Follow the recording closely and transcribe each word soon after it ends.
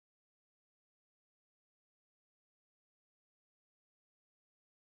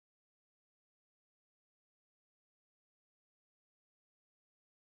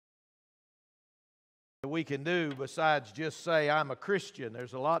we can do besides just say, I'm a Christian.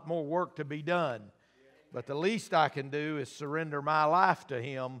 There's a lot more work to be done. But the least I can do is surrender my life to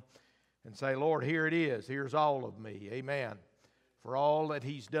Him and say, Lord, here it is. Here's all of me. Amen. For all that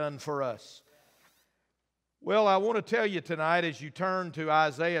He's done for us. Well, I want to tell you tonight as you turn to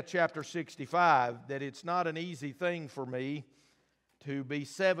Isaiah chapter 65 that it's not an easy thing for me to be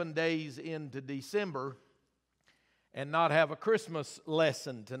 7 days into December and not have a Christmas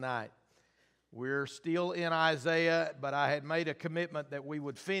lesson tonight. We're still in Isaiah, but I had made a commitment that we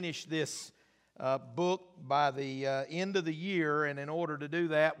would finish this book by the end of the year, and in order to do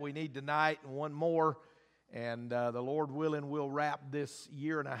that, we need tonight and one more, and the Lord willing, we'll wrap this 1.5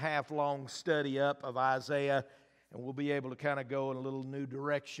 year long study up of Isaiah, and we'll be able to kind of go in a little new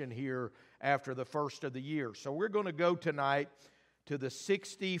direction here after the first of the year. So we're going to go tonight to the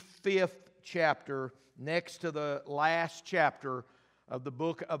 65th chapter, next to the last chapter of the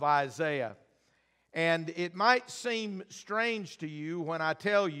book of Isaiah. And it might seem strange to you when I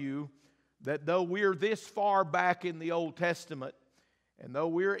tell you that though we're this far back in the Old Testament, and though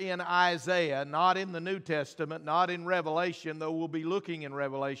we're in Isaiah, not in the New Testament, not in Revelation, though we'll be looking in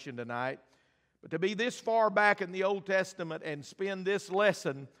Revelation tonight, but to be this far back in the Old Testament and spend this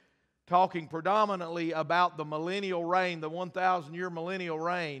lesson talking predominantly about the millennial reign, the 1,000-year millennial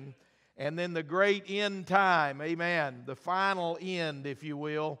reign, and then the great end time, amen, the final end, if you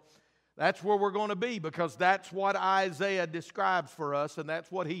will. That's where we're going to be, because that's what Isaiah describes for us, and that's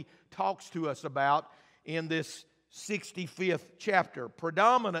what he talks to us about in this 65th chapter,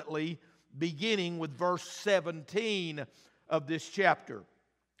 predominantly beginning with verse 17 of this chapter.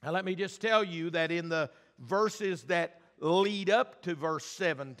 Now let me just tell you that in the verses that lead up to verse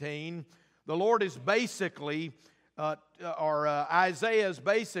 17, the Lord is basically, Isaiah is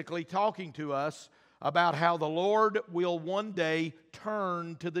basically talking to us about how the Lord will one day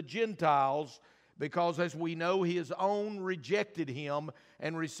turn to the Gentiles, because as we know, His own rejected Him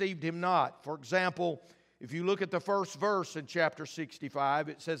and received Him not. For example, if you look at the first verse in chapter 65,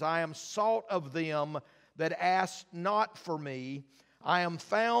 it says, I am sought of them that asked not for me. I am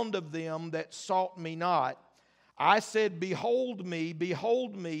found of them that sought me not. I said, behold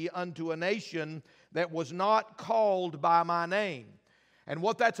me unto a nation that was not called by my name. And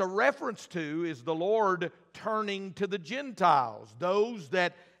what that's a reference to is the Lord turning to the Gentiles, those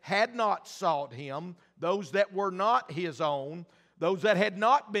that had not sought Him, those that were not His own, those that had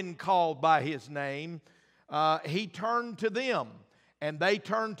not been called by His name. He turned to them, and they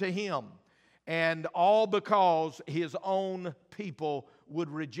turned to Him. And all because His own people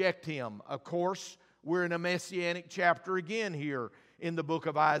would reject Him. Of course, we're in a messianic chapter again here in the book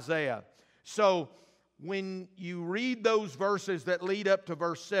of Isaiah. So, when you read those verses that lead up to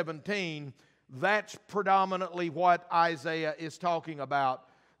verse 17, that's predominantly what Isaiah is talking about.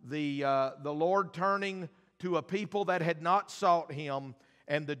 The Lord turning to a people that had not sought Him,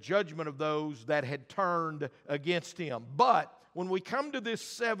 and the judgment of those that had turned against Him. But when we come to this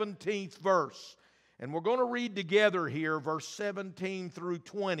 17th verse, and we're going to read together here, verse 17 through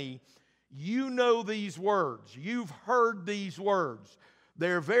 20, you know these words. You've heard these words.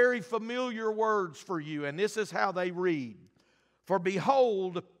 They're very familiar words for you, and this is how they read. For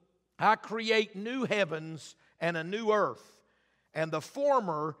behold, I create new heavens and a new earth, and the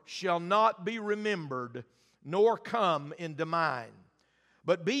former shall not be remembered, nor come into mind.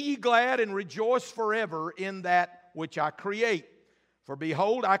 But be ye glad and rejoice forever in that which I create. For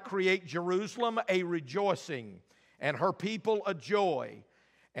behold, I create Jerusalem a rejoicing, and her people a joy.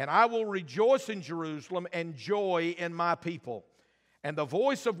 And I will rejoice in Jerusalem and joy in my people. And the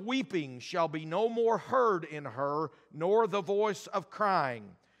voice of weeping shall be no more heard in her, nor the voice of crying.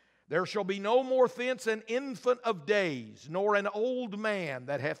 There shall be no more thence an infant of days, nor an old man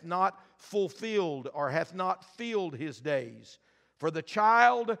that hath not fulfilled or hath not filled his days. For the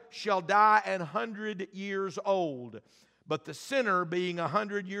child shall die 100 years old, but the sinner being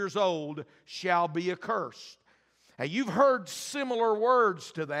 100 years old shall be accursed. Now you've heard similar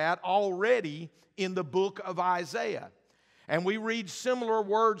words to that already in the book of Isaiah. And we read similar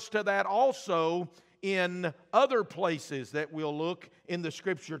words to that also in other places that we'll look in the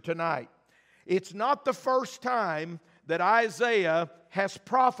Scripture tonight. It's not the first time that Isaiah has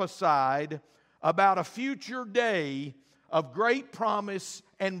prophesied about a future day of great promise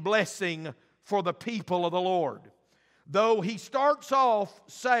and blessing for the people of the Lord. Though he starts off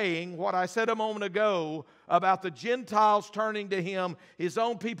saying what I said a moment ago about the Gentiles turning to Him, His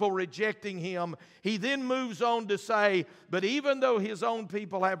own people rejecting Him, he then moves on to say, but even though His own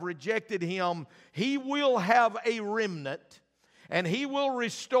people have rejected Him, He will have a remnant, and He will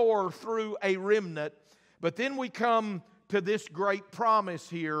restore through a remnant. But then we come to this great promise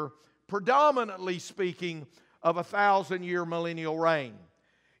here predominantly speaking of 1,000-year millennial reign.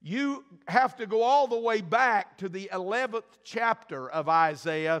 You have to go all the way back to the 11th chapter of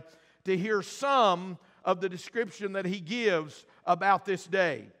Isaiah to hear some of the description that he gives about this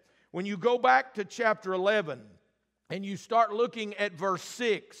day. When you go back to chapter 11 and you start looking at verse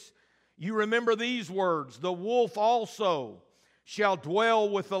 6, you remember these words: "The wolf also shall dwell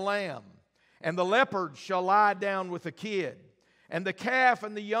with the lamb, and the leopard shall lie down with the kid, and the calf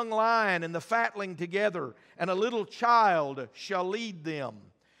and the young lion and the fatling together, and a little child shall lead them.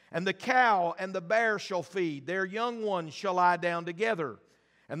 And the cow and the bear shall feed, their young ones shall lie down together.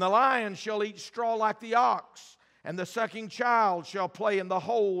 And the lion shall eat straw like the ox, and the sucking child shall play in the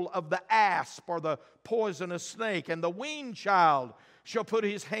hole of the asp or the poisonous snake. And the weaned child shall put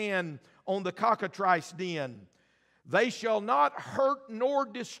his hand on the cockatrice den. They shall not hurt nor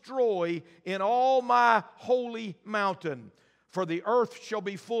destroy in all my holy mountain. For the earth shall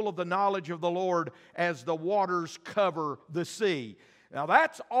be full of the knowledge of the Lord as the waters cover the sea." Now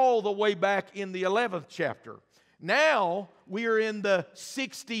that's all the way back in the 11th chapter. Now we are in the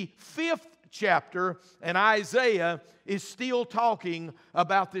 65th chapter, and Isaiah is still talking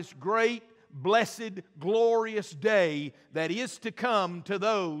about this great, blessed, glorious day that is to come to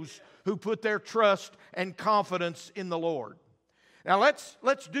those who put their trust and confidence in the Lord. Now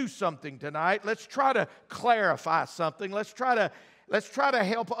let's do something tonight. Let's try to clarify something. Let's try to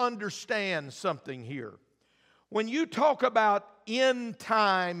help understand something here. When you talk about end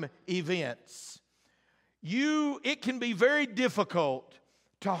time events, it can be very difficult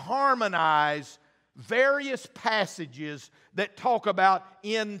to harmonize various passages that talk about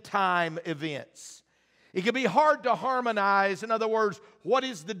end time events. It can be hard to harmonize. In other words, what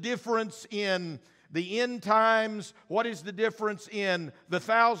is the difference in the end times? What is the difference in the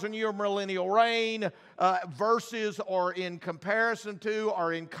 1,000-year millennial reign versus or in comparison to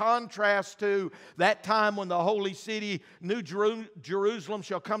or in contrast to that time when the holy city, New Jerusalem,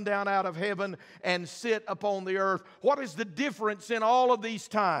 shall come down out of heaven and sit upon the earth? What is the difference in all of these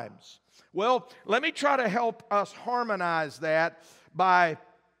times? Well, let me try to help us harmonize that by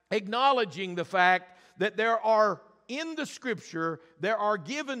acknowledging the fact that in the Scripture, there are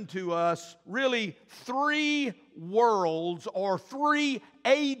given to us really three worlds or three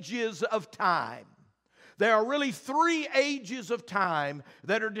ages of time. There are really three ages of time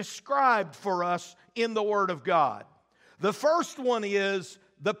that are described for us in the Word of God. The first one is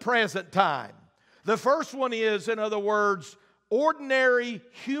the present time. The first one is, in other words, ordinary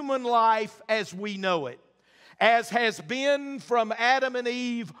human life as we know it, as has been from Adam and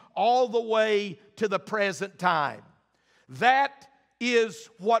Eve all the way to the present time. That is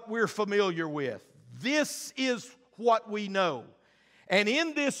what we're familiar with. This is what we know. And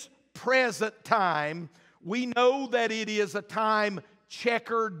in this present time, we know that it is a time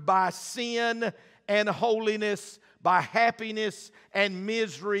checkered by sin and holiness, by happiness and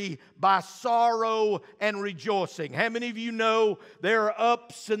misery, by sorrow and rejoicing. How many of you know there are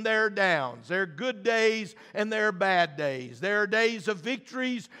ups and there are downs? There are good days and there are bad days. There are days of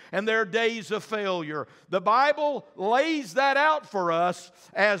victories and there are days of failure. The Bible lays that out for us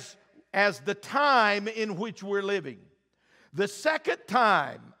as the time in which we're living. The second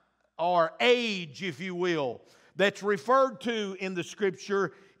time, or age, if you will, that's referred to in the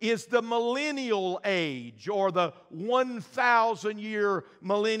Scripture is the millennial age, or the 1,000-year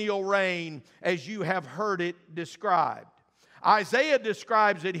millennial reign, as you have heard it described. Isaiah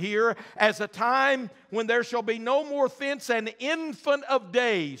describes it here as a time when there shall be no more thence an infant of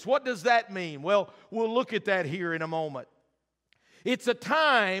days. What does that mean? Well, we'll look at that here in a moment. It's a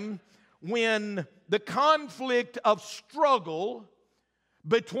time when the conflict of struggle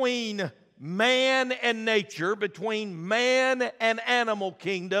between man and nature, between man and animal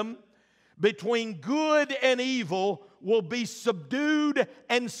kingdom, between good and evil, will be subdued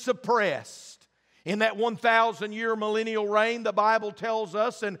and suppressed. In that 1,000-year millennial reign, the Bible tells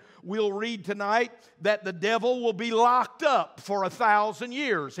us, and we'll read tonight, that the devil will be locked up for 1,000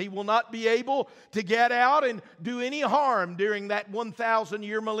 years. He will not be able to get out and do any harm during that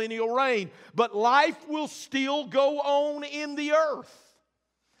 1,000-year millennial reign. But life will still go on in the earth.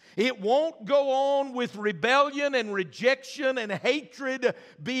 It won't go on with rebellion and rejection and hatred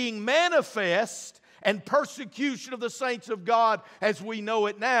being manifest and persecution of the saints of God as we know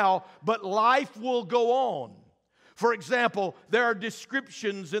it now, but life will go on. For example, there are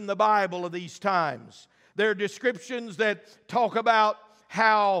descriptions in the Bible of these times. There are descriptions that talk about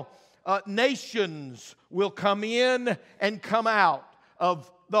how nations will come in and come out of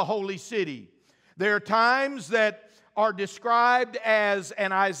the holy city. There are times that are described as,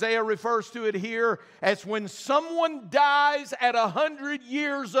 and Isaiah refers to it here, as when someone dies at 100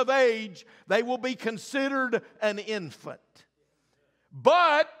 years of age, they will be considered an infant.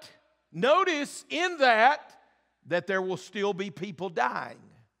 But notice in that there will still be people dying.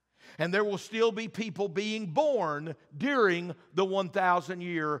 And there will still be people being born during the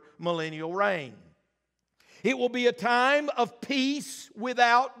 1,000-year millennial reign. It will be a time of peace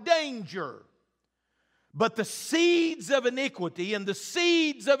without danger. But the seeds of iniquity and the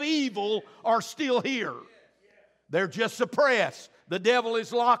seeds of evil are still here. They're just suppressed. The devil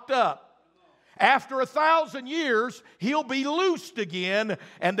is locked up. After 1,000 years, he'll be loosed again,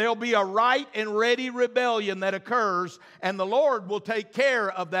 and there'll be a right and ready rebellion that occurs, and the Lord will take care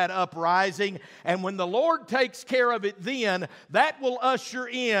of that uprising. And when the Lord takes care of it then, that will usher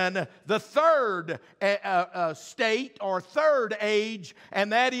in the third state or third age,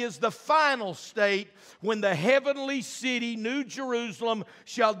 and that is the final state when the heavenly city, New Jerusalem,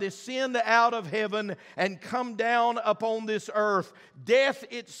 shall descend out of heaven and come down upon this earth. Death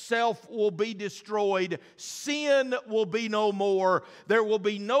itself will be destroyed. Sin will be no more. There will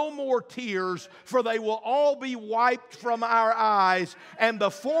be no more tears, for they will all be wiped from our eyes, and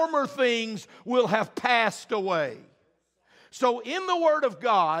the former things will have passed away. So in the Word of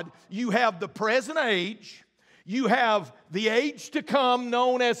God, you have the present age, you have the age to come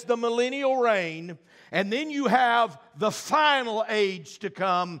known as the millennial reign, and then you have the final age to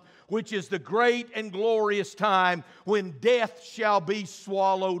come, which is the great and glorious time when death shall be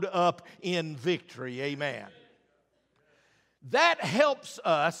swallowed up in victory. Amen. That helps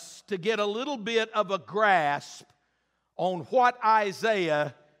us to get a little bit of a grasp on what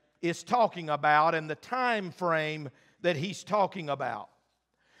Isaiah is talking about and the time frame that he's talking about.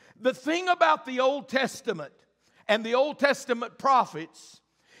 The thing about the Old Testament and the Old Testament prophets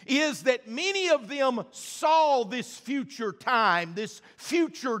is that many of them saw this future time, this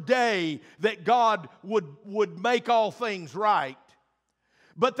future day that God would make all things right.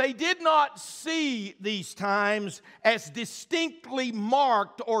 But they did not see these times as distinctly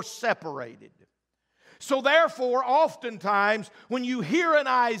marked or separated. So therefore, oftentimes, when you hear an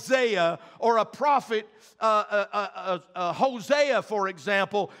Isaiah or a prophet, Hosea, for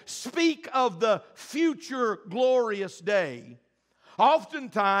example, speak of the future glorious day,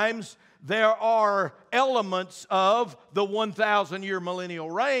 oftentimes, there are elements of the 1,000-year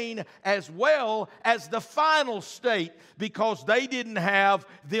millennial reign as well as the final state, because they didn't have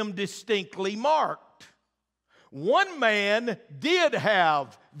them distinctly marked. One man did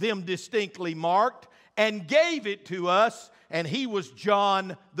have them distinctly marked and gave it to us, and he was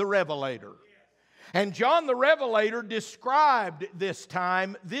John the Revelator. And John the Revelator described this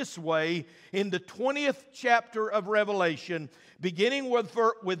time this way in the 20th chapter of Revelation, beginning with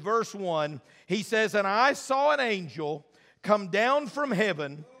verse 1. He says, "And I saw an angel come down from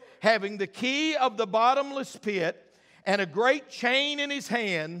heaven, having the key of the bottomless pit and a great chain in his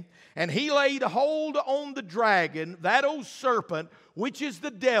hand. And he laid hold on the dragon, that old serpent, which is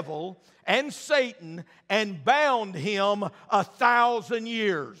the devil and Satan, and bound him 1,000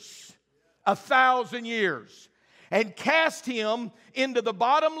 years." 1,000 years. "And cast him into the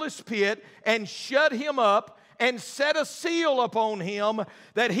bottomless pit, and shut him up, and set a seal upon him,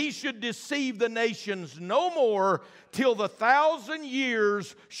 that he should deceive the nations no more, till the 1,000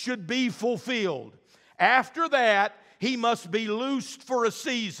 years should be fulfilled. After that, he must be loosed for a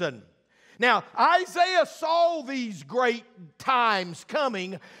season." Now, Isaiah saw these great times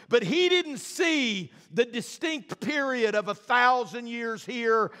coming, but he didn't see the distinct period of 1,000 years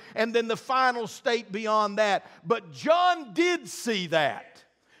here and then the final state beyond that. But John did see that.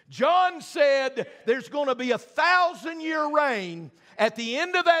 John said there's going to be a 1,000-year reign. At the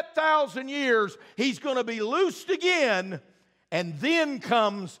end of that 1,000 years, he's going to be loosed again, and then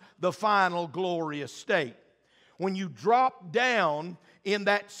comes the final glorious state. When you drop down in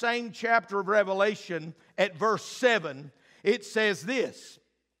that same chapter of Revelation at verse 7, it says this,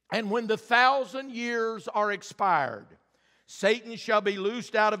 "And when the 1,000 years are expired, Satan shall be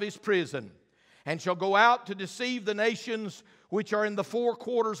loosed out of his prison, and shall go out to deceive the nations which are in the four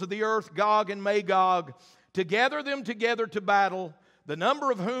quarters of the earth, Gog and Magog, to gather them together to battle, the number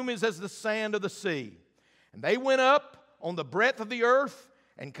of whom is as the sand of the sea. And they went up on the breadth of the earth,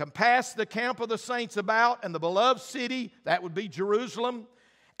 and compassed the camp of the saints about, and the beloved city," that would be Jerusalem,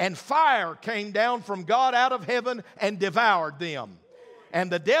 "and fire came down from God out of heaven and devoured them.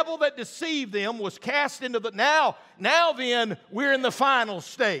 And the devil that deceived them was cast into the..." Now then, we're in the final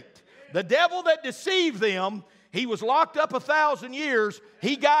state. The devil that deceived them, he was locked up 1,000 years.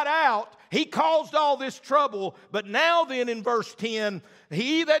 He got out. He caused all this trouble. But now then in verse 10,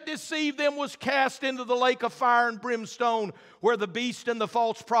 he that deceived them was cast into the lake of fire and brimstone, where the beast and the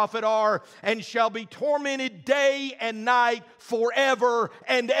false prophet are, and shall be tormented day and night forever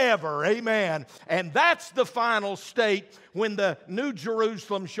and ever. Amen. And that's the final state, when the new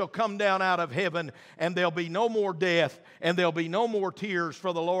Jerusalem shall come down out of heaven, and there'll be no more death, and there'll be no more tears,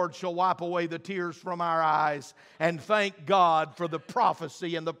 for the Lord shall wipe away the tears from our eyes. And thank God for the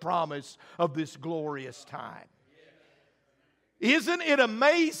prophecy and the promise of this glorious time. Isn't it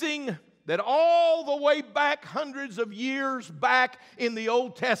amazing that all the way back, hundreds of years back in the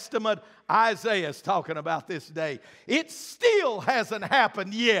Old Testament, Isaiah is talking about this day. It still hasn't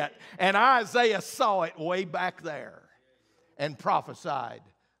happened yet, and Isaiah saw it way back there and prophesied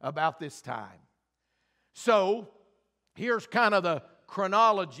about this time. So, here's kind of the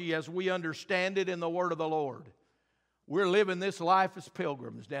chronology as we understand it in the Word of the Lord. We're living this life as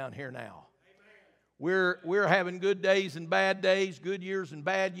pilgrims down here now. We're having good days and bad days, good years and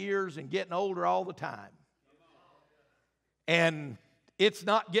bad years, and getting older all the time. And it's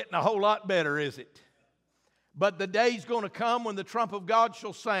not getting a whole lot better, is it? But the day's going to come when the trump of God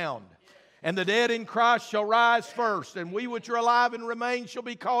shall sound, and the dead in Christ shall rise first, and we which are alive and remain shall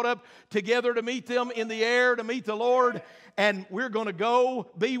be caught up together to meet them in the air, to meet the Lord, and we're going to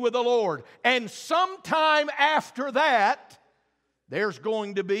go be with the Lord. And sometime after that, there's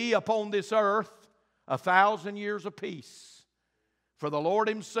going to be upon this earth 1,000 years of peace. For the Lord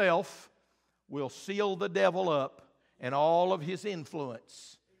Himself will seal the devil up and all of his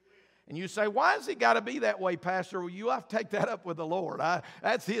influence. And you say, why has it got to be that way, Pastor? Well, you have to take that up with the Lord.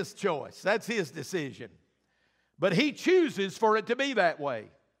 That's His choice. That's His decision. But He chooses for it to be that way.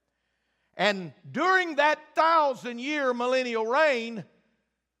 And during that 1,000-year millennial reign,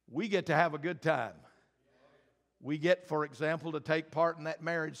 we get to have a good time. We get, for example, to take part in that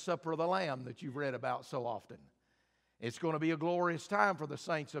marriage supper of the Lamb that you've read about so often. It's going to be a glorious time for the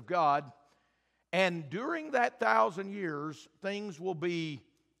saints of God. And during that 1,000 years, things will be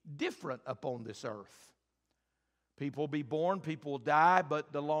different upon this earth. People will be born, people will die,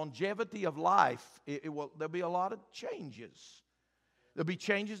 but the longevity of life, there'll be a lot of changes. There'll be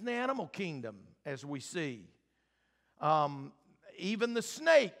changes in the animal kingdom, as we see. Even the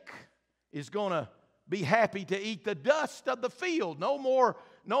snake is going to be happy to eat the dust of the field. No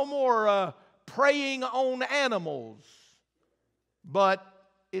more preying on animals. But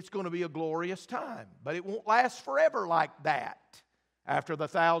it's going to be a glorious time. But it won't last forever like that. After the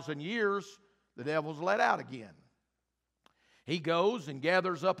 1,000 years, the devil's let out again. He goes and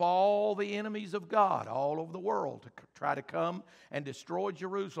gathers up all the enemies of God all over the world to try to come and destroy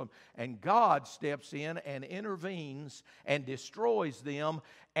Jerusalem. And God steps in and intervenes and destroys them,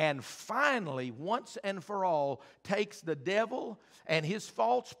 and finally, once and for all, takes the devil and his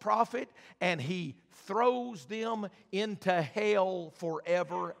false prophet and He throws them into hell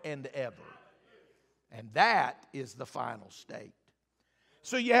forever and ever. And that is the final state.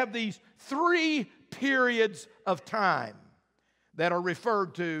 So you have these 3 periods of time that are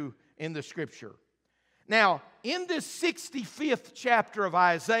referred to in the Scripture. Now, in this 65th chapter of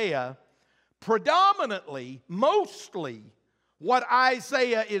Isaiah, predominantly, mostly, what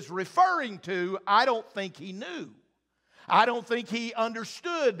Isaiah is referring to, I don't think he knew. I don't think he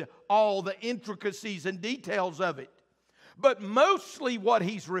understood all the intricacies and details of it. But mostly what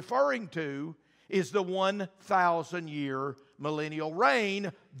he's referring to is the 1,000-year millennial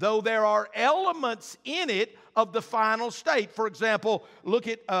reign, though there are elements in it of the final state. For example, look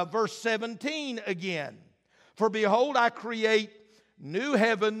at verse 17 again. For behold, I create new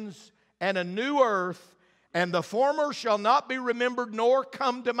heavens and a new earth, and the former shall not be remembered nor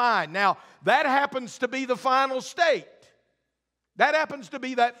come to mind. Now, that happens to be the final state. That happens to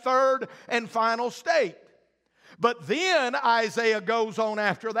be that third and final state. But then Isaiah goes on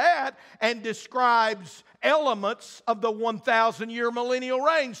after that and describes elements of the 1,000-year millennial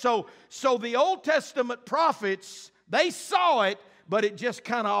reign. So the Old Testament prophets, they saw it, but it just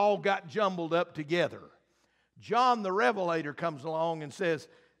kind of all got jumbled up together. John the Revelator comes along and says,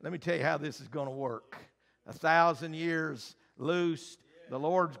 let me tell you how this is going to work. 1,000 years loosed, the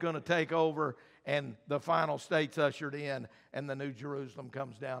Lord's going to take over, and the final state's ushered in, and the New Jerusalem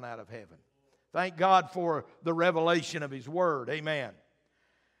comes down out of heaven. Thank God for the revelation of His Word. Amen.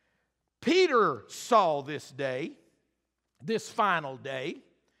 Peter saw this day, this final day,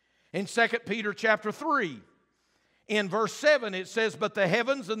 in 2 Peter chapter 3. In verse 7 it says, but the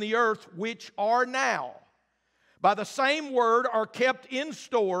heavens and the earth which are now, by the same word are kept in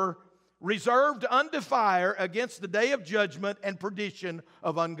store, reserved unto fire against the day of judgment and perdition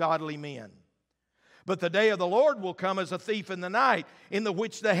of ungodly men. But the day of the Lord will come as a thief in the night, in the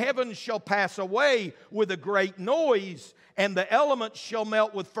which the heavens shall pass away with a great noise, and the elements shall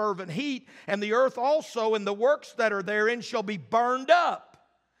melt with fervent heat, and the earth also and the works that are therein shall be burned up.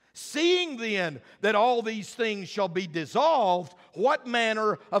 Seeing then that all these things shall be dissolved, what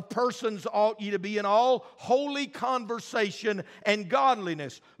manner of persons ought ye to be in all holy conversation and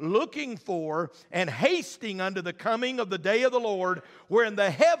godliness, looking for and hasting unto the coming of the day of the Lord, wherein the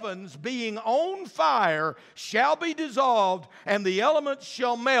heavens being on fire shall be dissolved, and the elements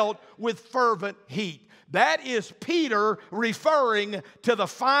shall melt with fervent heat. That is Peter referring to the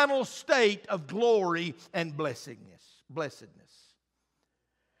final state of glory and blessedness.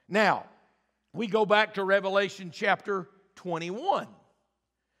 Now, we go back to Revelation chapter 21.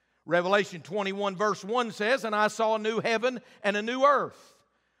 Revelation 21 verse 1 says, "And I saw a new heaven and a new earth.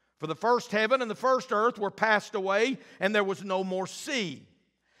 For the first heaven and the first earth were passed away, and there was no more sea.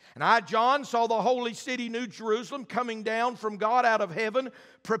 And I, John, saw the holy city, New Jerusalem, coming down from God out of heaven,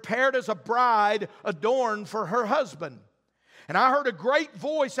 prepared as a bride adorned for her husband. And I heard a great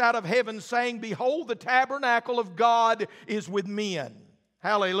voice out of heaven saying, Behold, the tabernacle of God is with men."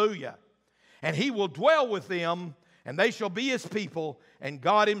 Hallelujah. "And he will dwell with them, and they shall be his people, and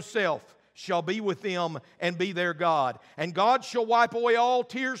God himself shall be with them and be their God. And God shall wipe away all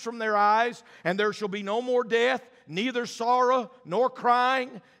tears from their eyes, and there shall be no more death, neither sorrow nor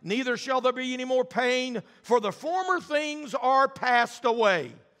crying, neither shall there be any more pain, for the former things are passed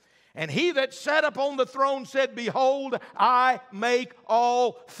away. And he that sat upon the throne said, Behold, I make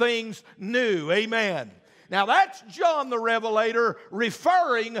all things new." Amen. Now that's John the Revelator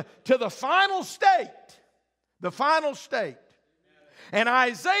referring to the final state. The final state. And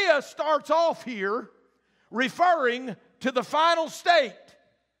Isaiah starts off here referring to the final state.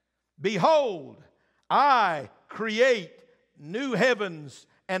 "Behold, I create new heavens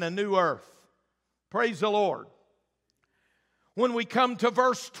and a new earth." Praise the Lord. When we come to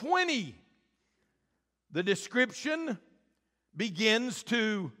verse 20, the description begins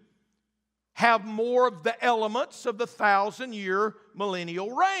to have more of the elements of the 1,000-year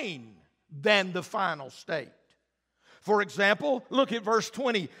millennial reign than the final state. For example, look at verse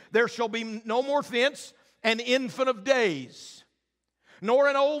 20. "There shall be no more thence an infant of days, nor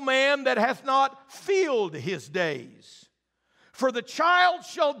an old man that hath not filled his days. For the child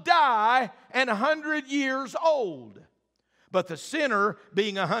shall die 100 years old, but the sinner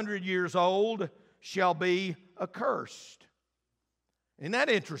being 100 years old shall be accursed." Isn't that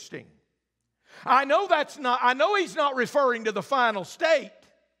interesting? I know he's not referring to the final state,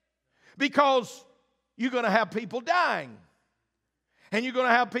 because you're going to have people dying. And you're going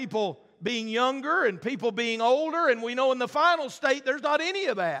to have people being younger and people being older. And we know in the final state there's not any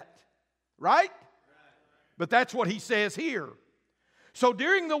of that. Right? But that's what he says here. So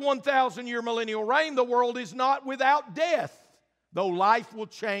during the 1,000-year millennial reign, the world is not without death, though life will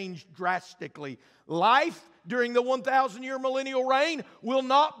change drastically. Life during the 1,000-year millennial reign will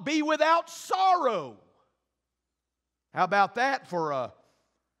not be without sorrow. How about that for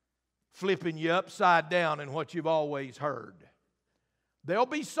flipping you upside down in what you've always heard? There'll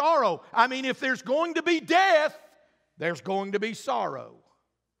be sorrow. I mean, if there's going to be death, there's going to be sorrow.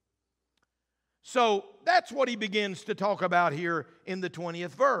 So that's what he begins to talk about here in the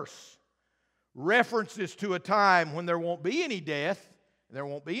 20th verse. References to a time when there won't be any death, there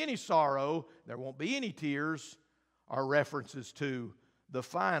won't be any sorrow, there won't be any tears, are references to the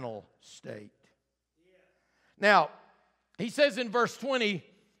final state. Now, he says in verse 20,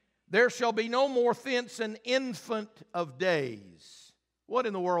 "There shall be no more thence an infant of days." What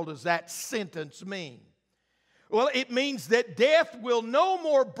in the world does that sentence mean? Well, it means that death will no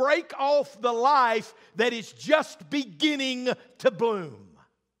more break off the life that is just beginning to bloom.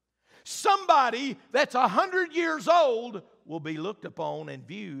 Somebody that's 100 years old will be looked upon and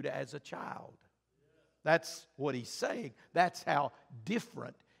viewed as a child. That's what he's saying. That's how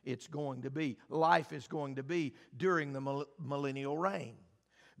different it's going to be. Life is going to be during the millennial reign.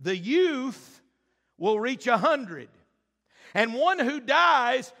 The youth will reach 100. And one who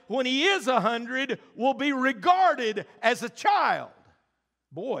dies when he is 100 will be regarded as a child.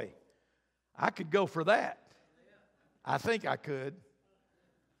 Boy, I could go for that. I think I could.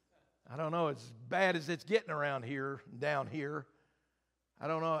 I don't know, as bad as it's getting around here, down here. I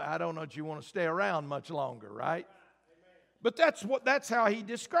don't know if you want to stay around much longer, right? But that's how he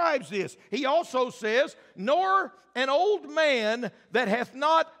describes this. He also says, "Nor an old man that hath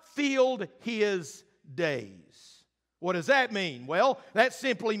not filled his days." What does that mean? Well, that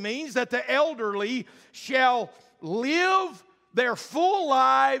simply means that the elderly shall live their full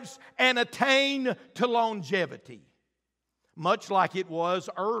lives and attain to longevity, much like it was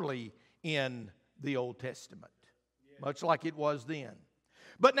early in the Old Testament, much like it was then.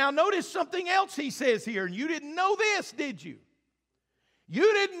 But now notice something else he says here, and you didn't know this, did you?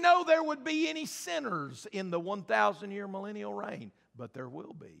 You didn't know there would be any sinners in the 1,000-year millennial reign, but there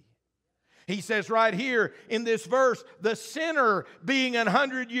will be. He says right here in this verse, the sinner being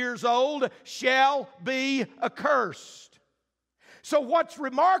 100 years old shall be accursed. So what's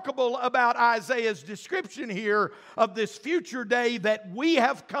remarkable about Isaiah's description here of this future day that we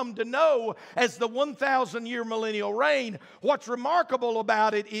have come to know as the 1,000-year millennial reign, what's remarkable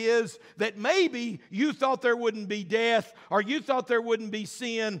about it is that maybe you thought there wouldn't be death, or you thought there wouldn't be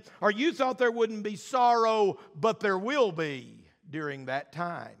sin, or you thought there wouldn't be sorrow, but there will be during that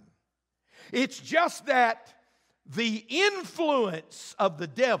time. It's just that the influence of the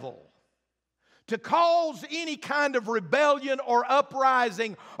devil to cause any kind of rebellion or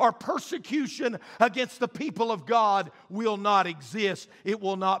uprising or persecution against the people of God will not exist. It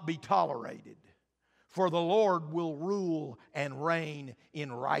will not be tolerated. For the Lord will rule and reign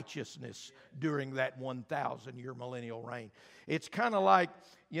in righteousness during that 1,000-year millennial reign. It's kind of like,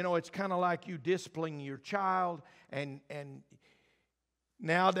 you disciplining your child, and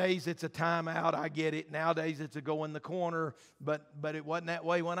nowadays it's a timeout. I get it. Nowadays it's a go in the corner, but it wasn't that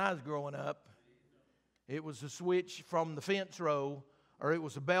way when I was growing up. It was a switch from the fence row, or it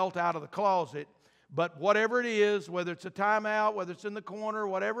was a belt out of the closet. But whatever it is, whether it's a timeout, whether it's in the corner,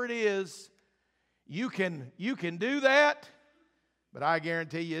 whatever it is, you can do that, but I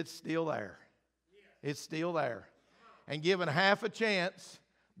guarantee you it's still there. It's still there. And given half a chance,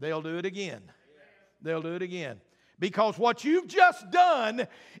 they'll do it again. They'll do it again. Because what you've just done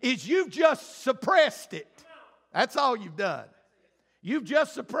is you've just suppressed it. That's all you've done. You've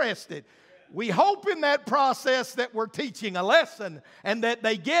just suppressed it. We hope in that process that we're teaching a lesson and that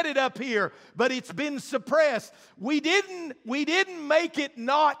they get it up here, but it's been suppressed. We didn't make it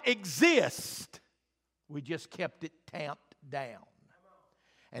not exist. We just kept it tamped down.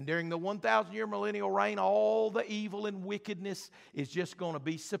 And during the 1,000-year millennial reign, all the evil and wickedness is just going to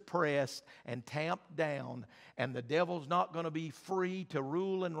be suppressed and tamped down. And the devil's not going to be free to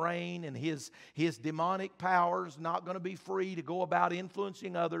rule and reign, and his demonic powers not going to be free to go about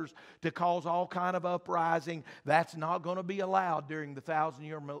influencing others to cause all kind of uprising. That's not going to be allowed during the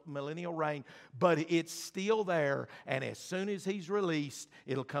 1,000-year millennial reign. But it's still there, and as soon as he's released,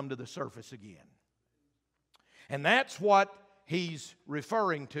 it'll come to the surface again. And that's what he's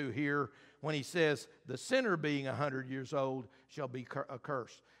referring to here when he says, the sinner being 100 years old shall be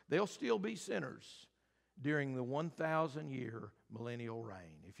accursed. There'll still be sinners during the 1,000-year millennial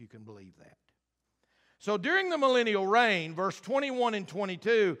reign, if you can believe that. So during the millennial reign, verse 21 and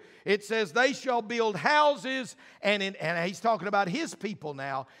 22, it says, they shall build houses, and he's talking about his people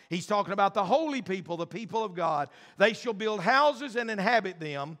now. He's talking about the holy people, the people of God. They shall build houses and inhabit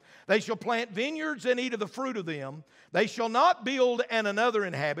them. They shall plant vineyards and eat of the fruit of them. They shall not build and another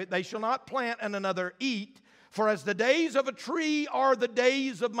inhabit. They shall not plant and another eat. For as the days of a tree are the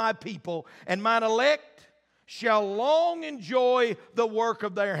days of my people, and mine elect shall long enjoy the work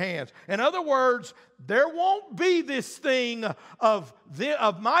of their hands. In other words, there won't be this thing of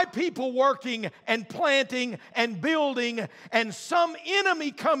my people working and planting and building and some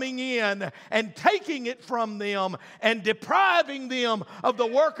enemy coming in and taking it from them and depriving them of the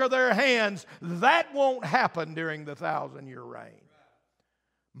work of their hands. That won't happen during the 1,000-year reign.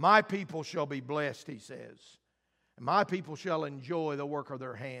 My people shall be blessed, he says. And my people shall enjoy the work of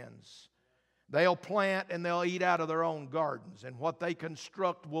their hands. They'll plant and they'll eat out of their own gardens, and what they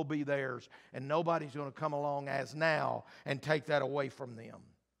construct will be theirs, and nobody's going to come along as now and take that away from them.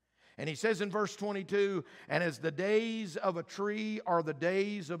 And he says in verse 22, and as the days of a tree are the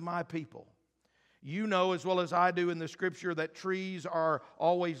days of my people. You know as well as I do in the Scripture that trees are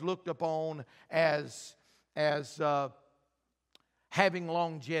always looked upon as having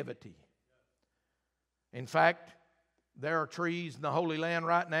longevity. In fact, there are trees in the Holy Land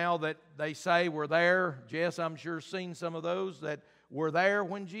right now that they say were there. Jess, I'm sure, seen some of those that were there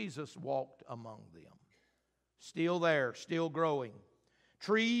when Jesus walked among them. Still there, still growing.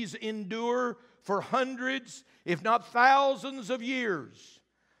 Trees endure for hundreds, if not thousands of years.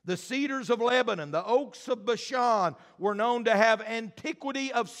 The cedars of Lebanon, the oaks of Bashan were known to have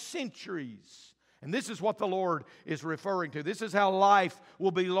antiquity of centuries. And this is what the Lord is referring to. This is how life will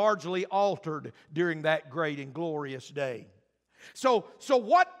be largely altered during that great and glorious day. So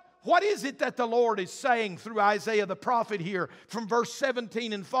what is it that the Lord is saying through Isaiah the prophet here from verse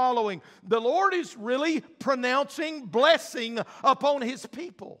 17 and following? The Lord is really pronouncing blessing upon His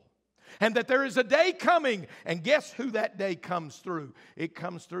people. and that there is a day coming. And guess who that day comes through? It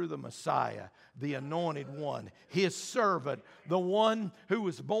comes through the Messiah, the anointed one, His servant, the one who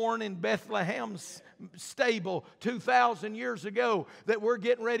was born in Bethlehem's stable 2,000 years ago that we're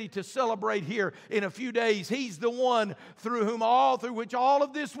getting ready to celebrate here in a few days. He's the one through which all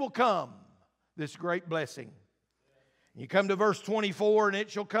of this will come, this great blessing. You come to verse 24, and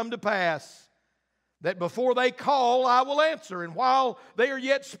it shall come to pass that before they call, I will answer, and while they are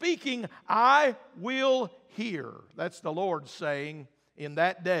yet speaking, I will hear. That's the Lord saying, in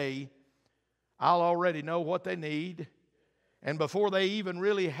that day, I'll already know what they need, and before they even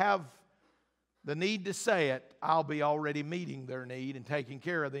really have the need to say it, I'll be already meeting their need and taking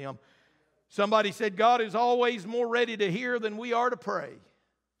care of them. Somebody said, God is always more ready to hear than we are to pray. Amen.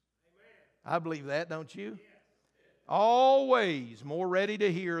 I believe that, don't you? Always more ready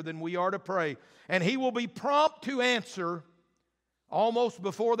to hear than we are to pray. And He will be prompt to answer almost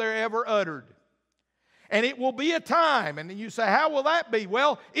before they're ever uttered. And it will be a time, and you say, how will that be?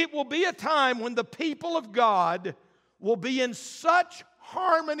 Well, it will be a time when the people of God will be in such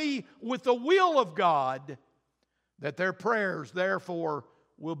harmony with the will of God that their prayers, therefore,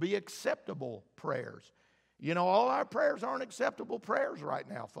 will be acceptable prayers. You know, all our prayers aren't acceptable prayers right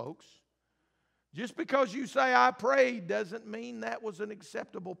now, folks. Just because you say, I prayed, doesn't mean that was an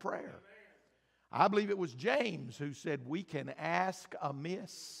acceptable prayer. I believe it was James who said, we can ask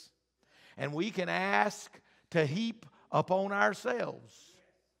amiss, and we can ask to heap upon ourselves.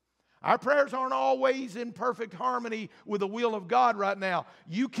 Our prayers aren't always in perfect harmony with the will of God right now.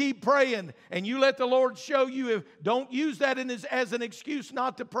 You keep praying, and you let the Lord show you. Don't use that as an excuse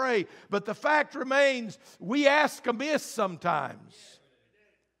not to pray. But the fact remains, we ask amiss sometimes.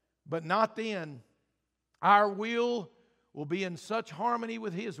 But not then. Our will be in such harmony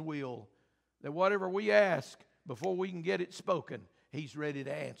with His will that whatever we ask, before we can get it spoken, He's ready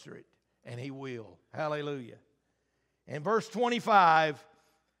to answer it. And He will. Hallelujah. In verse 25,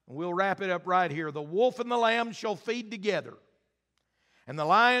 we'll wrap it up right here. The wolf and the lamb shall feed together, and the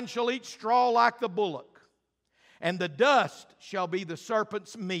lion shall eat straw like the bullock, and the dust shall be the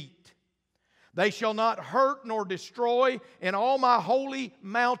serpent's meat. They shall not hurt nor destroy in all my holy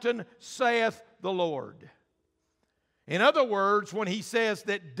mountain, saith the Lord. In other words, when He says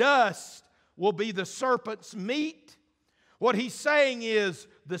that dust will be the serpent's meat, what He's saying is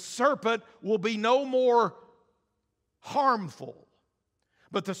the serpent will be no more harmful.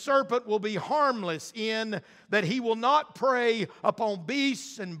 But the serpent will be harmless in that he will not prey upon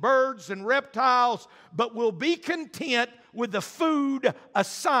beasts and birds and reptiles, but will be content with the food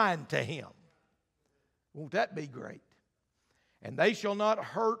assigned to him. Won't that be great? And they shall not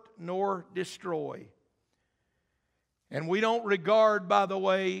hurt nor destroy. And we don't regard, by the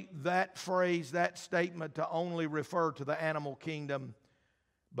way, that phrase, that statement to only refer to the animal kingdom,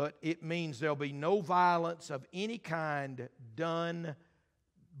 but it means there'll be no violence of any kind done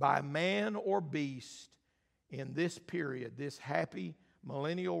by man or beast in this period, this happy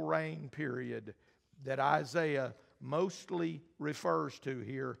millennial reign period that Isaiah mostly refers to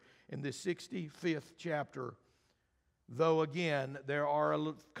here in the 65th chapter. Though again, there are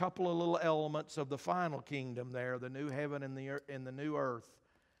a couple of little elements of the final kingdom there, the new heaven and the new earth.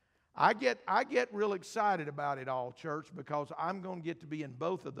 I get real excited about it all, church, because I'm going to get to be in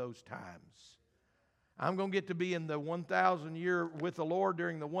both of those times. I'm going to get to be in the 1,000 year with the Lord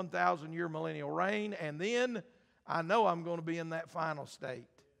during the 1,000 year millennial reign, and then I know I'm going to be in that final state.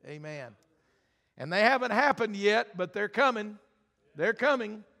 Amen. And they haven't happened yet, but they're coming. They're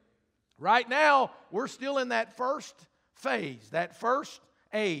coming. Right now, we're still in that first phase, that first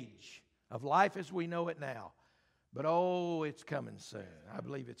age of life as we know it now. But oh, it's coming soon. I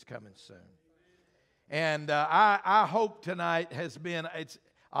believe it's coming soon. And I hope tonight has been, it's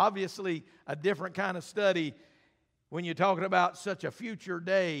obviously a different kind of study when you're talking about such a future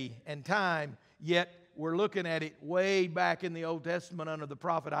day and time, yet we're looking at it way back in the Old Testament under the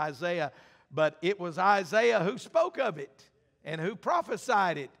prophet Isaiah. But it was Isaiah who spoke of it and who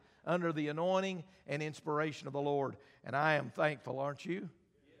prophesied it under the anointing and inspiration of the Lord. And I am thankful, aren't you?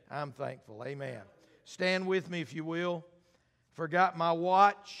 I'm thankful. Amen. Stand with me if you will. Forgot my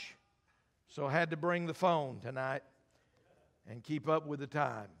watch, so I had to bring the phone tonight and keep up with the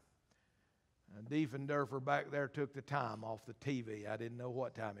time. Diefendorfer back there took the time off the TV. I didn't know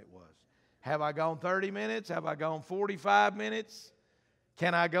what time it was. Have I gone 30 minutes? Have I gone 45 minutes?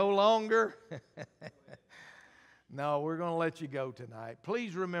 Can I go longer? No, we're going to let you go tonight.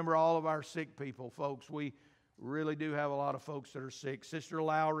 Please remember all of our sick people, folks. We really do have a lot of folks that are sick. Sister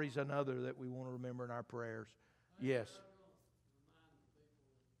Lowry's another that we want to remember in our prayers. Yes.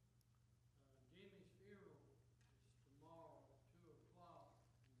 Jimmy's funeral is tomorrow at 2 o'clock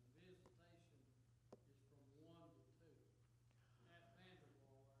in the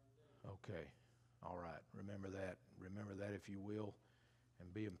Okay. All right. Remember that. Remember that if you will.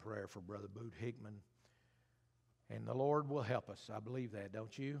 And be in prayer for Brother Boot Hickman. And the Lord will help us. I believe that,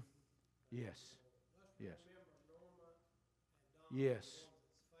 don't you? Yes. Yes. Yes.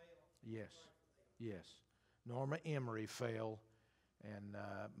 Yes. Yes. Norma Emery fell and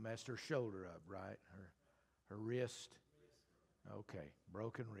messed her shoulder up, right? Her wrist. Okay.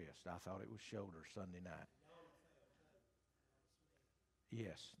 Broken wrist. I thought it was shoulder Sunday night.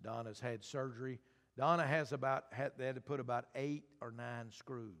 Yes. Donna's had surgery. Donna has they had to put about 8 or 9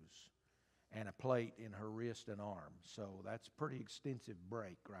 screws and a plate in her wrist and arm. So that's a pretty extensive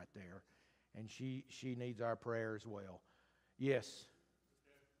break right there. And she needs our prayer as well. Yes.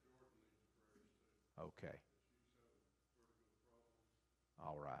 Okay.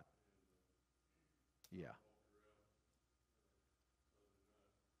 All right. Yeah.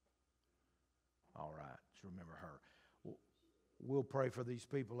 All right. Just remember her. We'll pray for these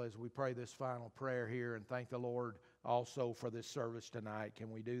people as we pray this final prayer here and thank the Lord also for this service tonight.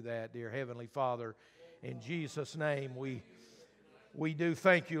 Can we do that? Dear Heavenly Father, in Jesus' name, we do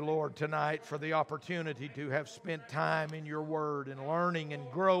thank you, Lord, tonight for the opportunity to have spent time in your word and learning and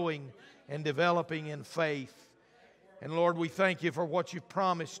growing and developing in faith. And Lord, we thank you for what you've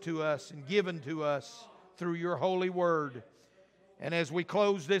promised to us and given to us through your holy word. And as we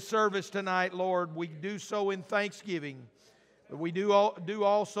close this service tonight, Lord, we do so in thanksgiving. But we do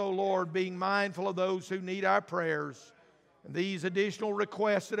also, Lord, being mindful of those who need our prayers. And these additional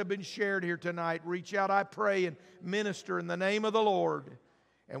requests that have been shared here tonight, reach out, I pray, and minister in the name of the Lord.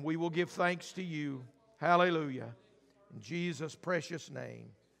 And we will give thanks to you. Hallelujah. In Jesus' precious name,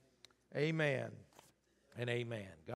 amen and amen.